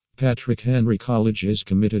Patrick Henry College is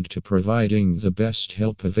committed to providing the best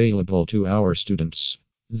help available to our students.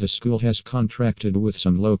 The school has contracted with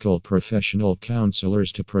some local professional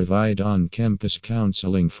counselors to provide on campus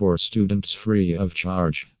counseling for students free of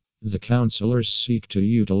charge. The counselors seek to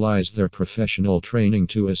utilize their professional training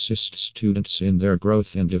to assist students in their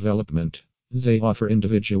growth and development. They offer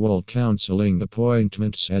individual counseling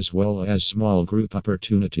appointments as well as small group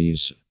opportunities.